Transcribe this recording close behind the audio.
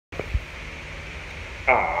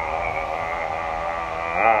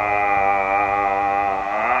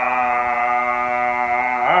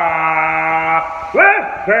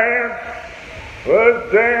Let's dance.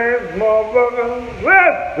 Let's dance, motherfucker.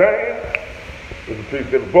 Let's dance. There's a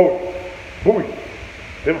piece, David Bowie. Bowie.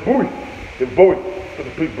 David Bowie. David Bowie. There's a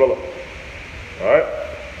piece, brother. Alright?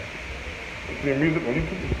 You see music on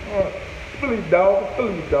YouTube? Alright. Feeling you, dog. I'm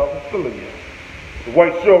feeling you, dog. I'm feeling you. The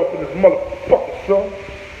white show for this motherfucker, son.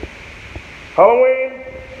 Halloween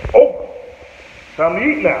over. Time to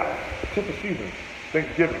eat now. Tis the season.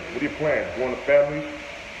 Thanksgiving. What are your plans? Going to families?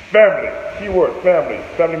 Family. Keyword, family.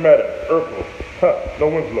 Family matters. Urkel. No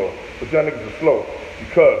Winslow. But y'all niggas are slow.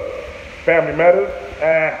 Because family matters?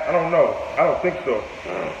 I don't know. I don't think so.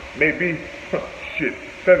 Maybe. Shit.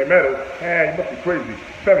 Family matters? You must be crazy.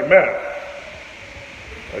 Family matters.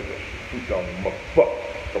 Like that shit. Freestyle me, motherfucker.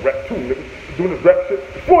 A rap too, nigga. Doing this rap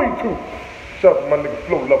shit before you too. Shout out to my nigga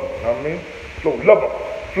Flow Lover. You know what I mean? Flow Lover.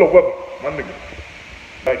 Flow Weber. My nigga.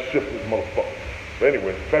 Nice shift this motherfucker. But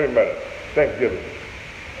anyway, family matters. Thanksgiving.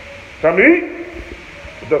 Time to eat?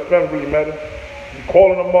 But does family really matter? You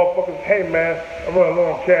calling them motherfuckers, hey man, I'm running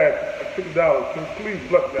low on cash. $50. Can you please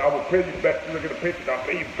bless me? I will pay you back. As soon as I get a paycheck, I'll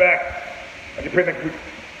pay you back. I get paid next week.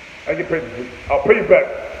 I get paid next week. I'll pay you back.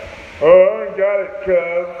 Oh, I ain't got it,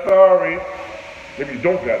 cuz. Sorry. Maybe you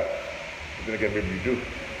don't got it. But then again, maybe you do.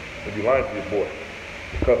 Maybe you're lying to your boy.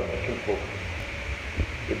 Your cousin, your kinfolk.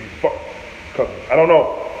 Maybe you fuck cousin. I don't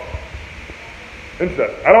know.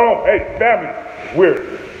 Incest. I don't know. Hey, family. It's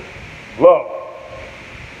weird. Love.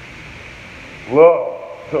 Love.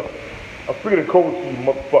 I'm speaking in code to you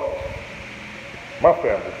motherfuckers. My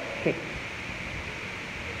family.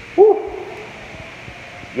 Woo.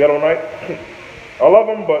 Yellow night. I love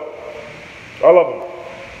them, but I love them.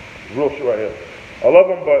 Real shit right here. I love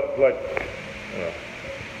them, but like, you know,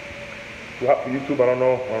 too hot for YouTube. I don't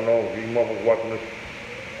know. You motherfuckers watching this.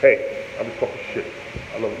 Hey, I'm just talking shit.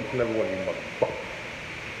 I love each and every one of you motherfuckers.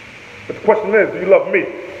 But the question is, do you love me?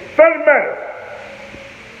 Family matters.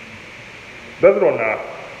 Does it or not?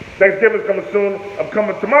 Thanksgiving's coming soon. I'm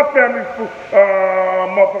coming to my family's food,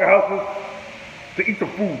 motherfucking houses to eat the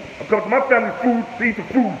food. I'm coming to my family's food to eat the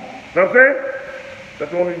food. You know what I'm saying?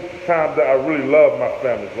 That's the only time that I really love my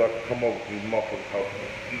family, so I can come over to these motherfucking houses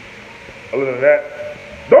and eat. Other than that,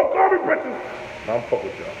 don't call me bitches. No, I'm fucking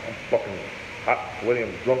with y'all. I'm fucking hot, sweaty,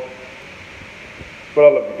 and drunk. But I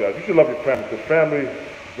love you guys. You should love your family, because family is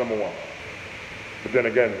number one. But then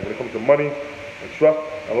again, when it comes to money and trust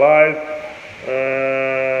and lies,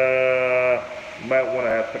 you might want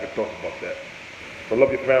to have second thoughts about that. So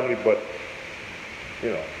love your family, but,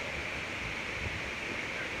 you know,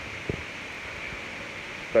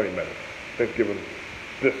 family matters. Thanksgiving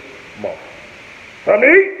this month. Time to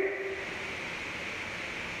eat.